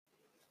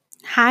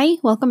Hi,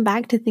 welcome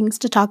back to Things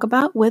to Talk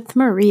About with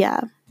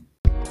Maria.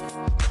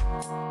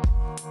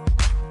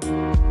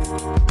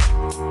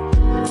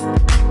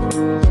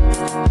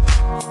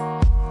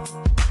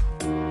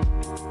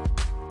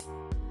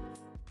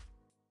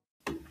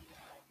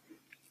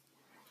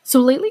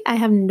 So lately, I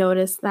have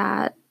noticed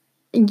that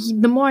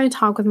the more I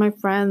talk with my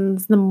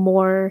friends, the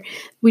more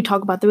we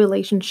talk about the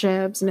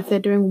relationships and if they're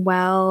doing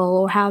well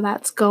or how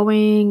that's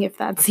going, if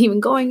that's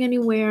even going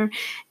anywhere.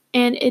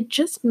 And it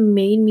just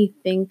made me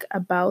think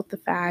about the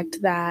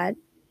fact that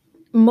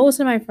most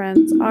of my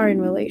friends are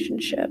in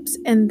relationships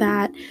and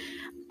that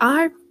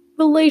our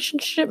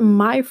relationship,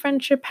 my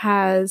friendship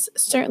has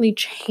certainly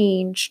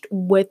changed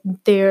with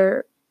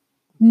their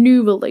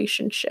new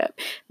relationship.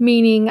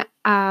 Meaning,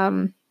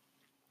 you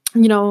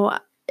know,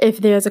 if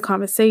there's a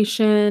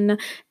conversation,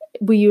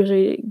 we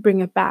usually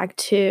bring it back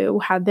to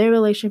how their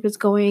relationship is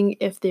going.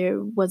 If there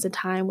was a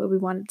time where we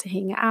wanted to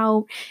hang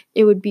out,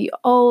 it would be,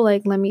 oh,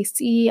 like, let me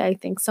see. I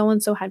think so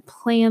and so had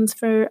plans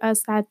for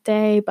us that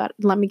day, but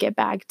let me get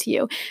back to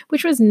you,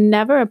 which was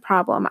never a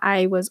problem.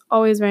 I was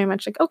always very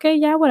much like, okay,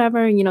 yeah,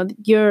 whatever.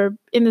 You're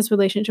in this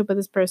relationship with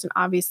this person.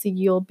 Obviously,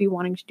 you'll be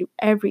wanting to do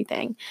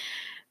everything.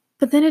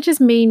 But then it just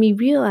made me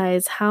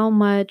realize how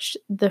much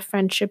the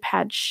friendship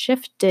had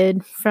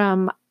shifted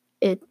from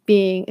it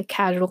being a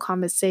casual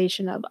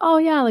conversation of, oh,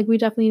 yeah, like we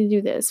definitely need to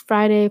do this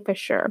Friday for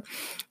sure,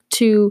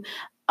 to,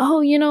 oh,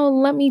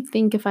 let me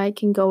think if I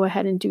can go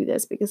ahead and do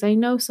this because I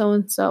know so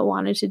and so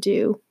wanted to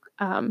do,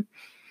 um,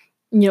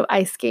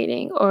 ice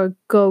skating or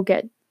go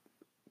get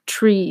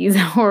trees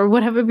or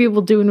whatever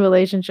people do in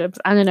relationships.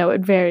 I don't know,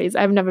 it varies.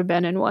 I've never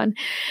been in one.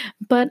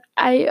 But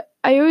I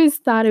always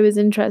thought it was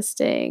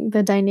interesting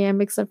the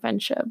dynamics of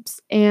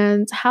friendships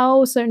and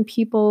how certain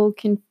people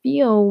can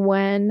feel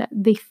when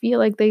they feel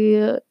like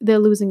they're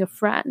losing a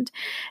friend.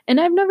 And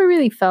I've never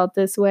really felt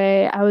this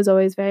way. I was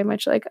always very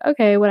much like,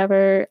 okay,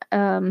 whatever.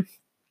 I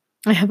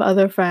have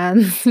other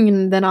friends,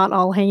 and they're not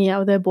all hanging out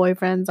with their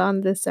boyfriends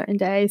on this certain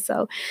day.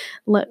 So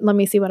let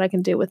me see what I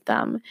can do with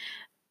them.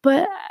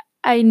 But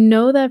I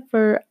know that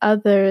for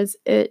others,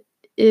 it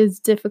is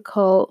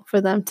difficult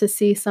for them to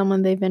see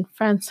someone they've been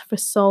friends for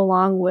so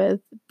long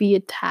with be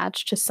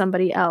attached to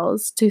somebody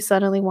else, to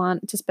suddenly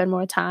want to spend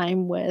more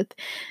time with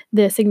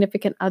their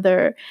significant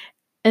other,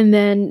 and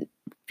then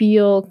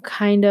feel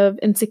kind of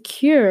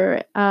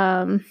insecure,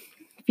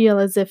 feel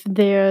as if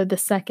they're the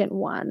second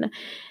one.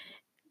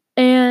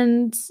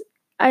 And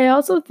I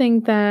also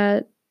think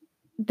that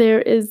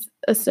there is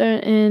a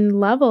certain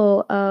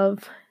level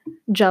of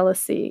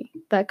jealousy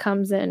that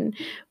comes in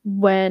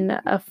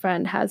when a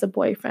friend has a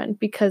boyfriend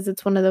because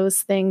it's one of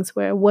those things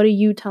where what are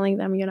you telling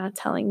them you're not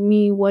telling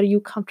me? What are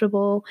you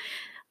comfortable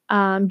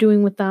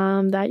doing with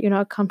them that you're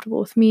not comfortable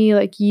with me?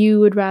 Like you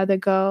would rather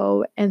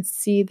go and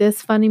see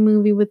this funny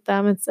movie with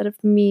them instead of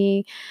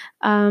me.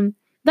 Um,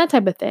 that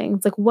type of thing.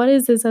 It's like, what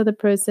is this other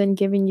person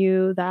giving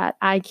you that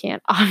I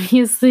can't?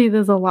 Obviously,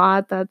 there's a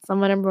lot that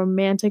someone in a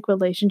romantic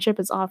relationship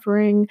is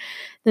offering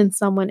than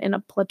someone in a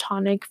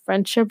platonic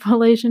friendship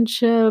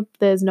relationship.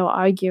 There's no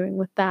arguing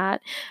with that.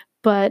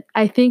 But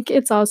I think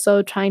it's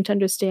also trying to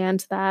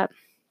understand that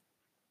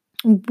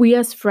we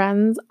as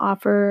friends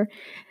offer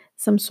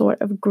some sort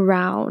of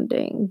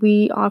grounding.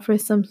 We offer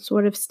some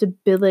sort of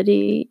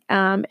stability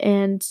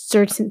and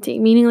certainty,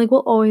 meaning like we'll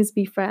always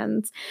be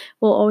friends.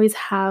 We'll always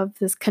have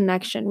this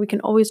connection. We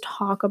can always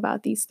talk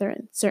about these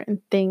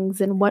certain things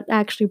and what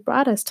actually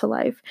brought us to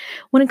life.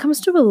 When it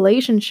comes to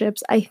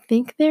relationships, I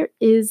think there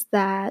is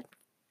that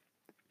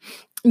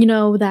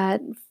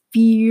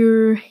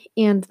fear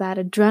and that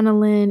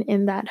adrenaline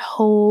and that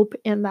hope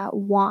and that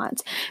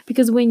want.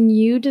 Because when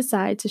you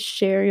decide to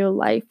share your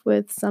life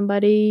with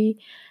somebody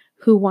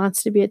who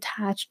wants to be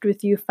attached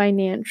with you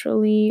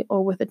financially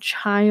or with a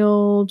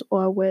child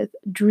or with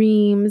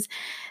dreams,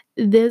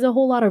 there's a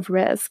whole lot of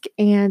risk.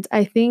 And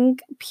I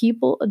think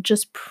people are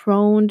just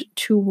prone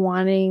to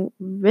wanting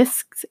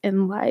risks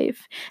in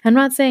life. I'm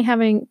not saying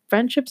having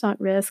friendships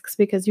aren't risks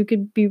because you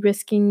could be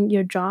risking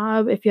your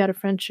job if you had a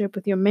friendship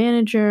with your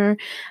manager.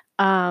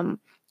 Or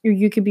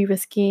you could be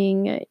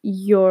risking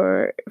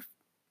your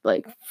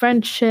like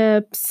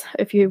friendships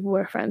if you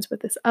were friends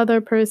with this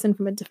other person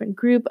from a different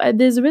group.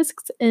 There's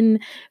risks in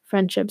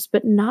friendships,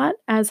 but not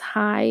as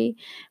high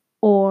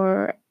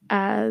or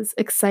as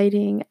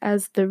exciting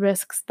as the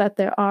risks that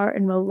there are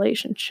in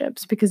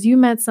relationships because you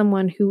met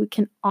someone who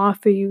can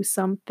offer you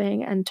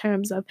something in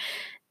terms of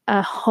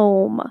a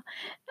home,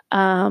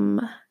 um,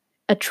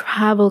 a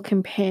travel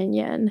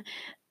companion,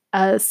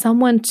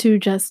 someone to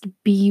just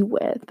be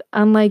with.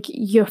 Unlike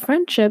your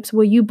friendships,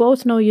 where you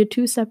both know you're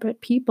two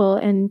separate people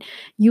and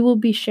you will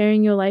be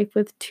sharing your life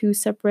with two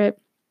separate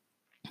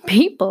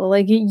people.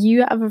 Like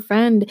you have a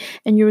friend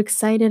and you're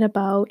excited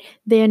about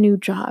their new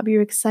job,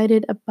 you're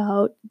excited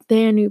about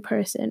their new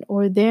person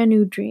or their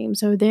new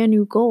dreams or their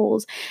new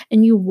goals,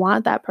 and you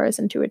want that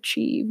person to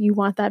achieve. You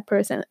want that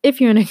person, if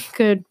you're in a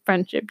good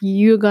friendship,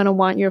 you're going to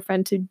want your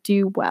friend to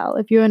do well.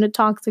 If you're in a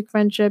toxic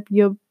friendship,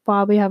 you'll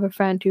probably have a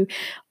friend who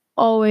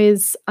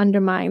always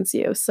undermines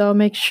you. So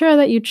make sure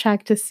that you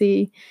check to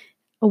see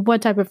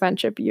what type of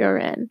friendship you're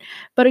in.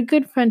 But a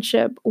good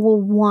friendship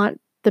will want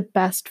the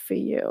best for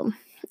you.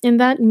 And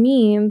that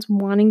means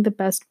wanting the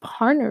best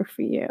partner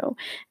for you.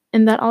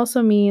 And that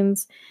also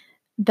means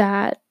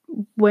that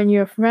when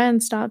your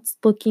friend starts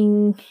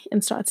looking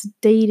and starts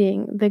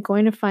dating, they're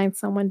going to find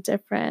someone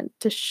different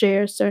to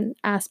share certain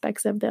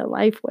aspects of their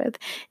life with.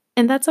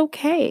 And that's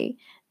okay.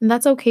 And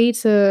that's okay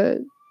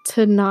to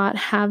not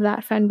have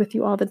that friend with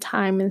you all the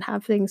time and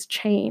have things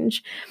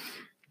change.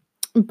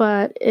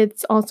 But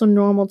it's also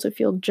normal to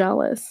feel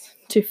jealous,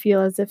 to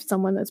feel as if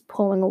someone is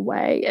pulling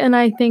away. And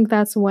I think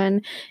that's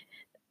when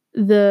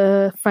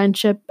the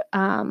friendship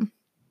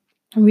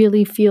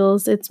really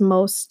feels its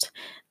most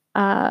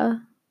uh,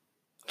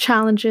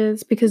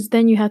 challenges, because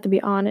then you have to be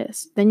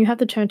honest. Then you have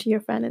to turn to your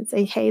friend and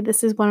say, hey,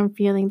 this is what I'm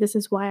feeling. This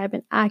is why I've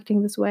been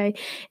acting this way.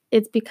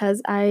 It's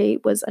because I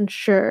was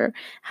unsure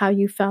how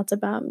you felt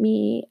about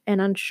me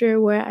and unsure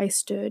where I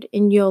stood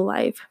in your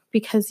life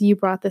because you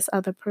brought this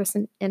other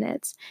person in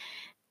it.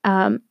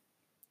 Um,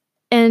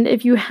 and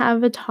if you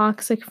have a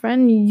toxic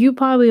friend, you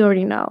probably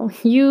already know.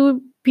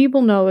 You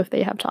people know if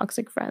they have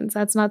toxic friends.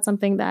 That's not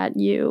something that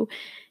you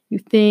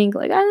think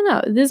like, I don't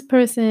know, this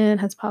person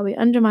has probably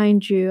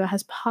undermined you,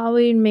 has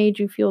probably made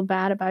you feel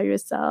bad about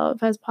yourself,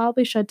 has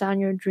probably shut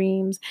down your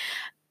dreams,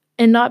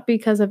 and not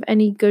because of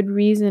any good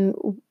reason.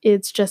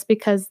 It's just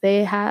because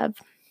they have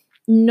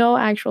no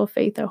actual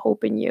faith or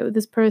hope in you.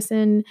 This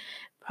person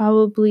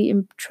probably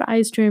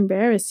tries to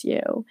embarrass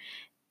you,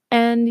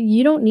 and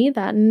you don't need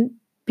that. And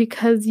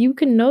because you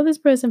can know this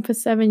person for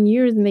 7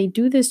 years and they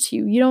do this to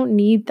you, you don't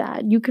need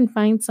that. You can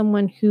find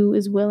someone who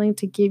is willing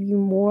to give you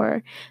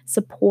more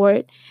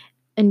support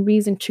and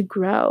reason to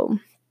grow.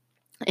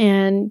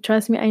 And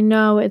trust me, I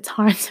know it's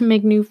hard to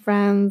make new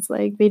friends,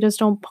 like, they just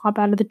don't pop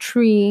out of the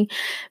tree,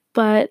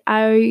 but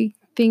I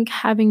think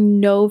having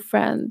no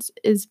friends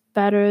is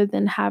better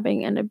than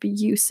having an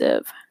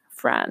abusive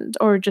friend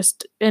or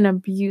just an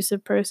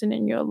abusive person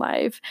in your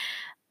life,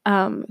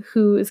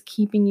 who is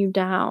keeping you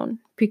down,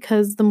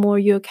 because the more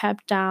you're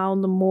kept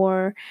down, the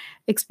more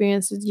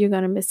experiences you're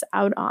gonna miss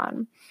out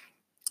on.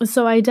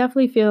 So I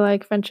definitely feel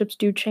like friendships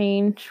do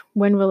change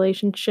when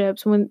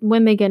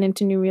when they get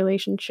into new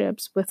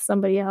relationships with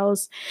somebody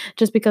else,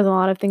 just because a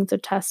lot of things are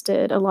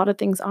tested, a lot of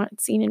things aren't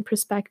seen in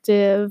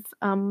perspective,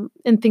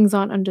 and things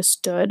aren't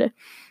understood.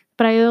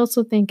 But I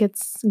also think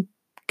it's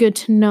good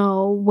to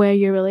know where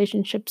your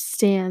relationship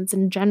stands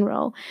in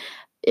general.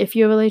 If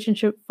your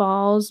relationship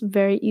falls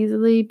very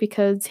easily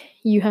because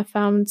you have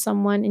found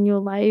someone in your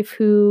life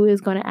who is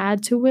going to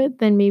add to it,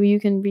 then maybe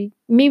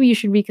you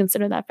should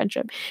reconsider that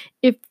friendship.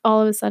 If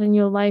all of a sudden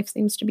your life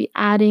seems to be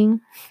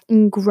adding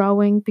and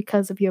growing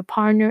because of your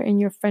partner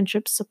and your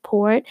friendship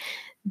support,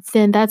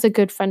 then that's a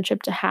good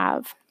friendship to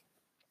have.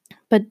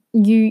 But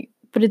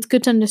it's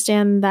good to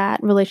understand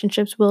that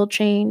relationships will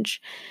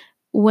change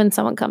when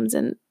someone comes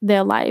in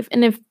their life.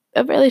 And if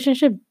a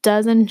relationship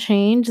doesn't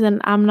change, then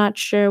I'm not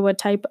sure what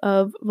type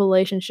of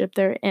relationship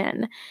they're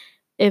in.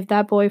 If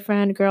that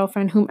boyfriend,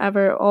 girlfriend,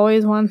 whomever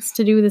always wants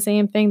to do the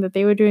same thing that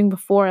they were doing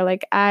before,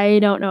 like, I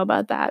don't know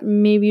about that.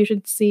 Maybe you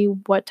should see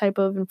what type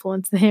of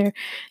influence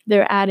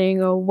they're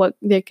adding or what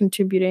they're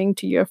contributing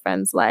to your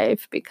friend's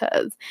life,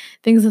 because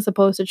things are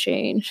supposed to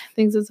change.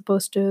 Things are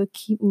supposed to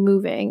keep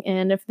moving.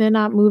 And if they're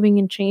not moving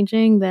and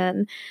changing,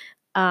 then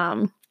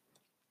um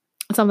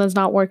something's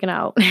not working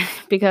out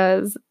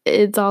because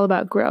it's all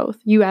about growth.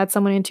 You add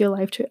someone into your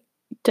life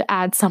to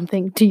add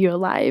something to your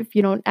life.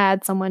 You don't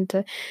add someone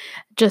to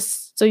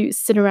just so you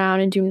sit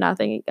around and do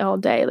nothing all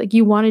day. Like,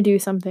 you want to do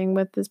something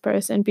with this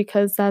person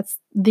because that's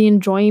the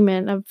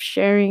enjoyment of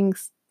sharing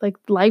like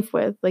life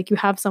with. Like, you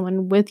have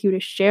someone with you to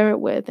share it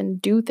with and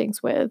do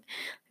things with.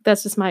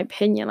 That's just my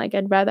opinion. Like,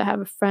 I'd rather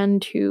have a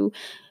friend who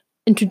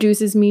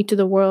introduces me to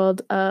the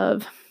world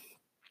of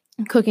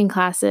cooking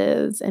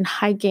classes and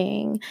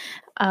hiking,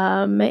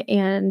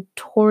 and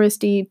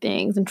touristy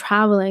things and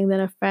traveling than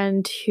a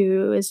friend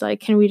who is like,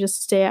 "Can we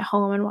just stay at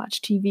home and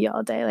watch TV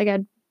all day?"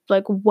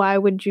 Like, why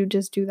would you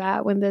just do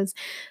that when there's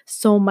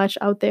so much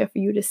out there for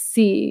you to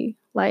see?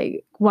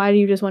 Like, why do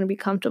you just wanna be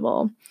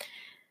comfortable?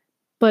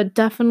 But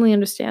definitely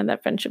understand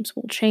that friendships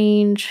will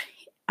change,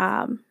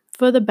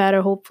 for the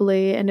better,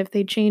 hopefully, and if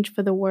they change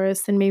for the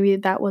worse, then maybe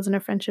that wasn't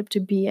a friendship to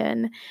be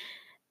in.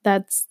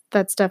 That's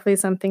definitely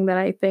something that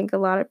I think a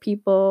lot of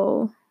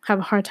people have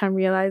a hard time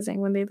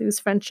realizing when they lose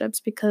friendships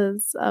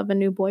because of a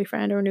new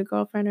boyfriend or a new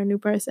girlfriend or a new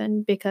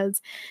person,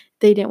 because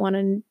they didn't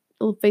wanna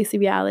face the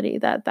reality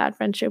that that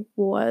friendship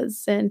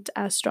wasn't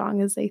as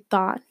strong as they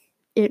thought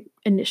it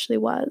initially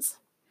was.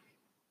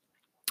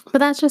 But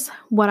that's just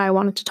what I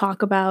wanted to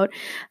talk about.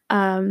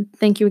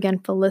 Thank you again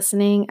for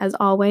listening. As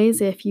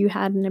always, if you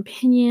had an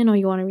opinion or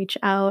you want to reach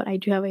out, I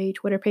do have a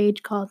Twitter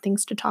page called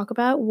Things to Talk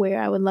About, where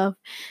I would love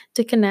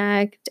to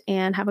connect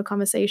and have a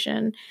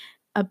conversation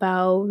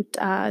about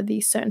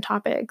these certain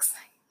topics.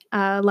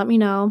 Let me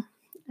know.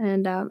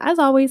 And as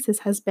always, this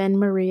has been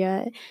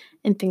Maria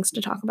and Things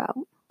to Talk About.